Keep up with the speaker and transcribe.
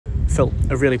Phil,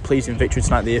 a really pleasing victory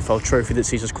tonight at the EFL Trophy that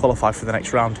sees us qualify for the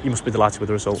next round. You must be delighted with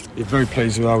the result. Yeah, very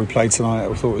pleased with how we played tonight.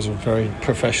 I thought it was a very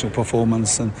professional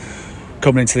performance, and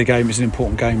coming into the game, it was an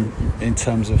important game in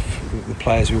terms of the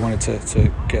players. We wanted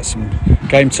to get some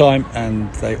game time,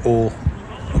 and they all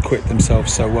acquitted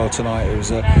themselves so well tonight. It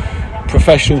was a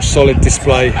professional, solid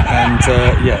display, and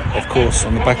of course,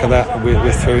 on the back of that,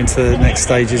 we're through into the next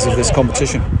stages of this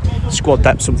competition. Squad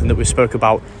depth, something that we spoke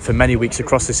about for many weeks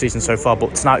across the season so far,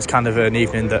 but tonight's kind of an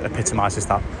evening that epitomises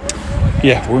that.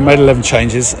 Yeah, we made 11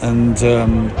 changes, and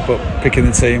but picking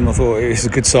the team, I thought it was a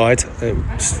good side,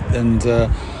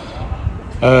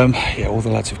 all the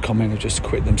lads who've come in have just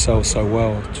acquitted themselves so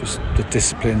well. Just the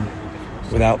discipline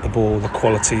without the ball, the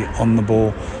quality on the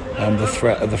ball, the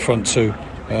threat of the front two.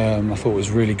 I thought it was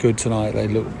really good tonight. They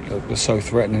looked so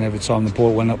threatening every time the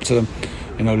ball went up to them.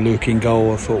 You know, Luke in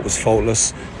goal I thought was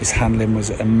faultless. His handling was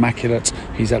immaculate.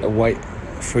 He's had to wait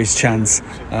for his chance,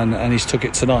 and he's took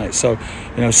it tonight. So,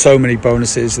 you know, so many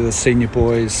bonuses to the senior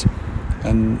boys,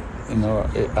 and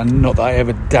and not that I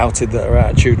ever doubted that our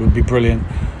attitude would be brilliant,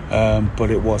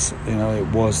 but it was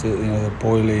the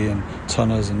Boyley and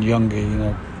Tunners and Youngie. You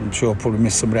know, I'm sure I probably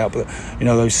missed somebody out, but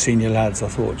those senior lads I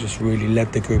thought just really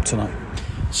led the group tonight.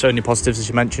 So many positives, as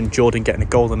you mentioned. Jordan getting a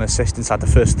goal and assist inside the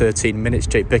first 13 minutes.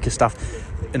 Jake Bickerstaff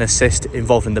an assist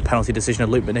involving the penalty decision of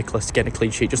Luke McNicholas to get a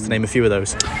clean sheet, just to name a few of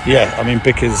those. Yeah, I mean,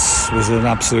 Bickers was an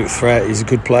absolute threat. He's a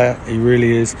good player, he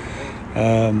really is.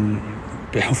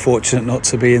 Bit unfortunate not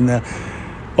to be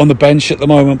on the bench at the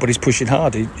moment, but he's pushing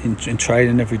hard in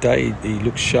training every day. He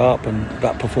looks sharp, and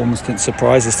that performance didn't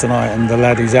surprise us tonight. And the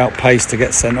lad who's outpaced to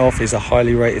get sent off is a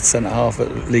highly rated centre half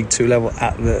at League 2 level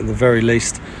at the very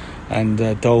least. And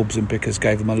Dolbs and Bickers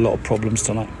gave them a lot of problems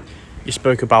tonight. You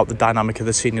spoke about the dynamic of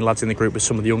the senior lads in the group with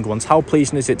some of the younger ones. How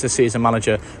pleasing is it to see as a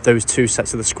manager those two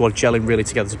sets of the squad gelling really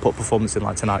together to put performance in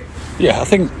like tonight? Yeah, I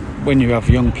think when you have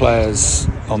young players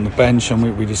on the bench,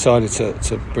 and we decided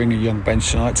to bring a young bench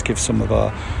tonight to give some of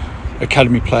our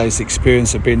academy players the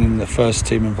experience of being in the first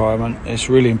team environment, it's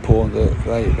really important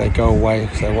that they go away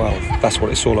and say, well, that's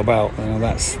what it's all about.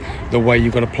 That's the way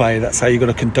you've got to play, that's how you've got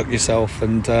to conduct yourself.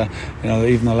 And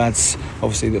even the lads,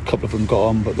 obviously a couple of them got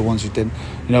on, but the ones who didn't,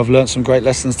 I've learned some great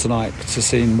lessons tonight to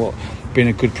seeing what being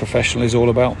a good professional is all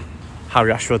about.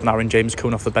 Harry Ashford and Aaron James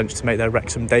coming off the bench to make their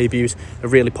Wrexham debuts, a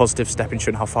really positive step in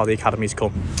showing how far the academy's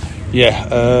come.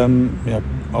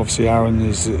 Obviously Aaron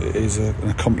is an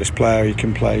accomplished player. He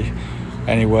can play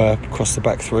anywhere across the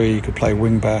back three. He could play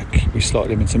wing back. We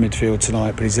slotted him into midfield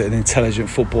tonight, but he's an intelligent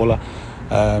footballer.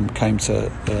 Came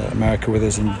to America with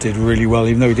us and did really well,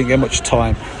 even though he didn't get much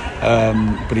time,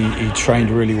 but he trained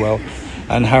really well.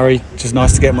 And Harry, just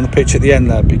nice to get him on the pitch at the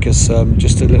end there, because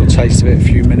just a little taste of it, a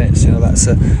few minutes, that's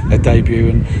a debut.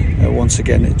 And once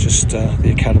again, it just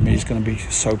the academy is going to be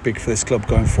so big for this club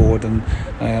going forward, and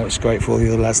it's great for all the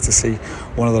other lads to see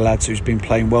one of the lads who's been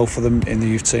playing well for them in the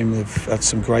youth team. They've had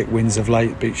some great wins of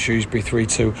late, beat Shrewsbury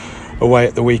 3-2 away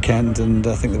at the weekend, and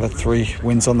I think they've had 3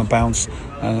 wins on the bounce,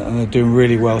 and they're doing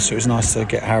really well. So it was nice to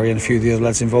get Harry and a few of the other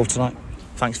lads involved tonight.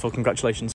 Thanks, Phil. Congratulations.